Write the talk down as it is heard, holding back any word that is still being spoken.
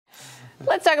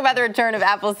Let's talk about the return of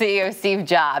Apple CEO Steve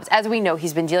Jobs. As we know,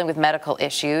 he's been dealing with medical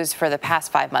issues for the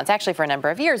past 5 months, actually for a number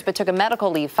of years, but took a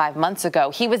medical leave 5 months ago.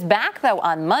 He was back, though,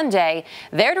 on Monday,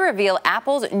 there to reveal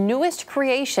Apple's newest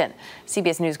creation.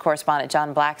 CBS News correspondent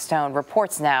John Blackstone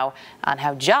reports now on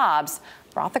how Jobs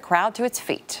brought the crowd to its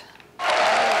feet.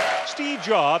 Steve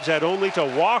Jobs had only to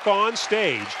walk on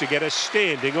stage to get a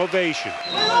standing ovation.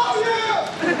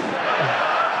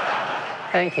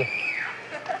 Thank you.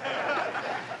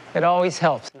 It always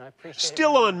helps. And I appreciate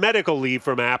Still on medical leave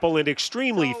from Apple and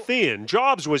extremely thin,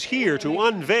 Jobs was here to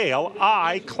unveil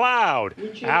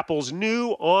iCloud, Apple's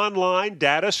new online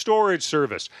data storage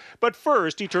service. But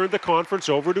first, he turned the conference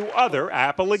over to other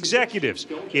Apple executives.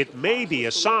 It may be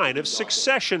a sign of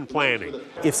succession planning.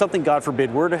 If something, God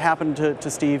forbid, were to happen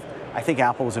to Steve, I think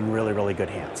Apple is in really, really good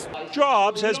hands.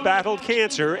 Jobs has battled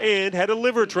cancer and had a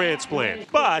liver transplant,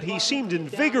 but he seemed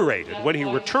invigorated when he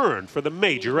returned for the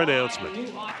major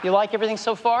announcement. You like everything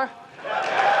so far?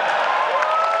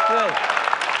 Good.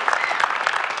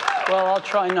 Well, I'll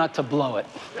try not to blow it.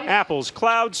 Apple's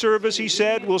cloud service, he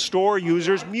said, will store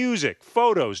users' music,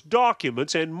 photos,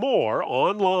 documents, and more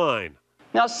online.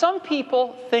 Now, some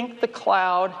people think the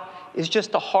cloud is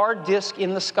just a hard disk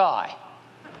in the sky,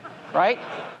 right?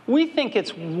 We think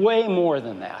it's way more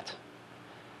than that,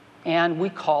 and we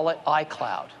call it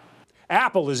iCloud.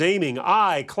 Apple is aiming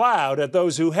iCloud at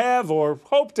those who have or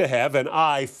hope to have an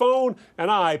iPhone, an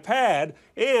iPad,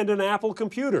 and an Apple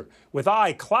computer. With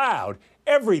iCloud,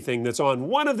 everything that's on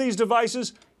one of these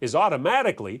devices is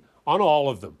automatically on all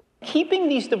of them. Keeping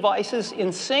these devices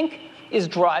in sync is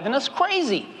driving us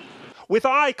crazy. With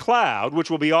iCloud,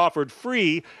 which will be offered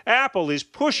free, Apple is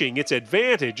pushing its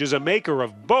advantage as a maker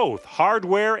of both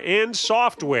hardware and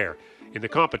software in the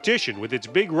competition with its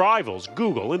big rivals,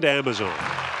 Google and Amazon.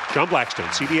 John Blackstone,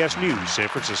 CBS News, San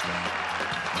Francisco.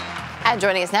 And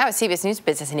joining us now is CBS News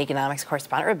business and economics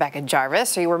correspondent Rebecca Jarvis.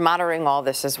 So you were monitoring all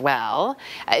this as well.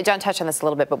 John touched on this a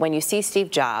little bit, but when you see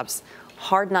Steve Jobs,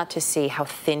 hard not to see how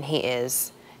thin he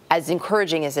is, as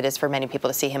encouraging as it is for many people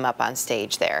to see him up on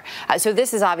stage there. So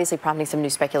this is obviously prompting some new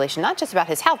speculation, not just about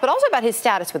his health, but also about his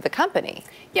status with the company.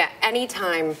 Yeah,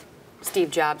 anytime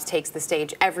Steve Jobs takes the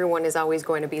stage, everyone is always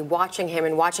going to be watching him,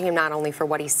 and watching him not only for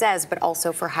what he says, but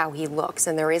also for how he looks.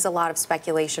 And there is a lot of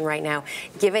speculation right now,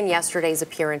 given yesterday's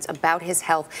appearance, about his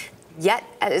health. Yet,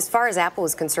 as far as Apple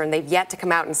is concerned, they've yet to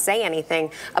come out and say anything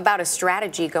about a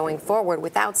strategy going forward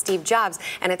without Steve Jobs.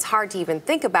 And it's hard to even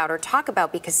think about or talk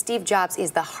about because Steve Jobs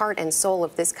is the heart and soul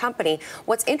of this company.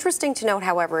 What's interesting to note,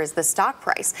 however, is the stock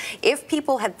price. If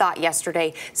people had thought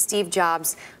yesterday Steve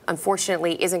Jobs,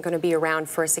 unfortunately, isn't going to be around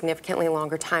for a significantly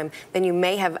longer time, then you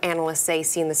may have analysts say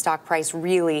seen the stock price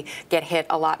really get hit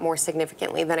a lot more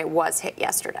significantly than it was hit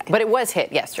yesterday. But it was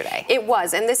hit yesterday. It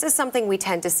was, and this is something we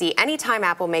tend to see. Anytime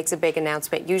Apple makes a big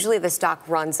announcement, usually the stock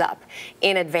runs up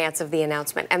in advance of the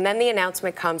announcement. And then the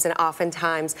announcement comes, and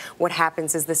oftentimes what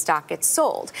happens is the stock gets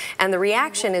sold. And the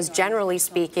reaction is, generally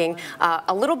speaking,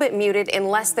 a little bit muted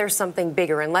unless there's something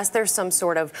bigger, unless there's some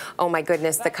sort of, oh my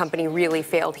goodness, the company really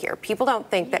failed here. People don't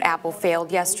think that Apple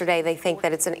failed yesterday. They think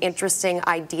that it's an interesting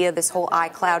idea, this whole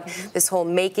iCloud, this whole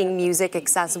making music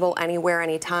accessible anywhere,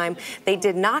 anytime. They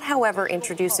did not, however,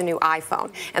 introduce a new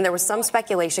iPhone. And there was some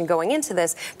speculation going into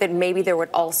this that maybe there would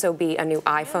also be a new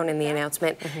iPhone in the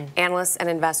announcement. Analysts and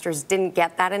investors didn't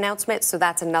get that announcement, so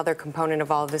that's another component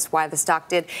of all of this, why the stock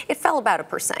did. It fell about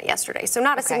 1% yesterday, so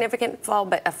not a significant fall,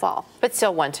 but a fall. But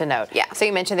still one to note. Yeah. So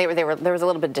you mentioned there was a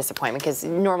little bit of disappointment because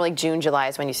normally June, July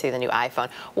is when you see the new iPhone.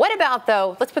 What about,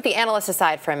 though, let's put the analysts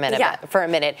aside for a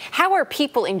minute. How are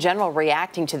people in general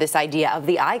reacting to this idea of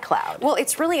the iCloud? Well,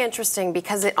 it's really interesting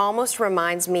because it almost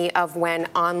reminds me of when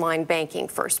online banking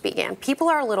first began. People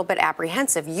are a little bit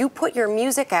apprehensive. You put your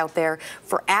music out there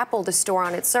for Apple to store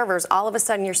on its servers, all of a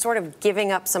sudden you're sort of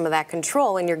giving up some of that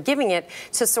control and you're giving it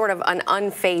to sort of an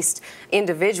unfaced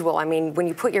individual. I mean, when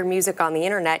you put your music on the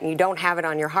internet and you don't have it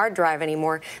on your hard drive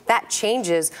anymore, that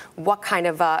changes what kind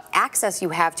of access you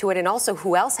have to it and also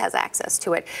who else has access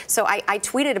to it. So I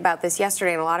tweeted about this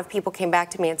yesterday, and a lot of people came back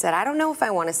to me and said, I don't know if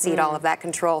I want to cede all of that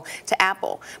control to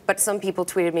Apple. But some people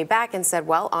tweeted me back and said,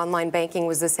 well, online banking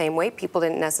was the same way. People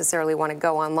didn't necessarily want to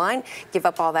go online, give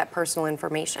up all that personal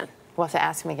information. We'll have to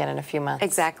ask him again in a few months.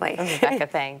 Exactly. Rebecca,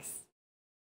 thanks.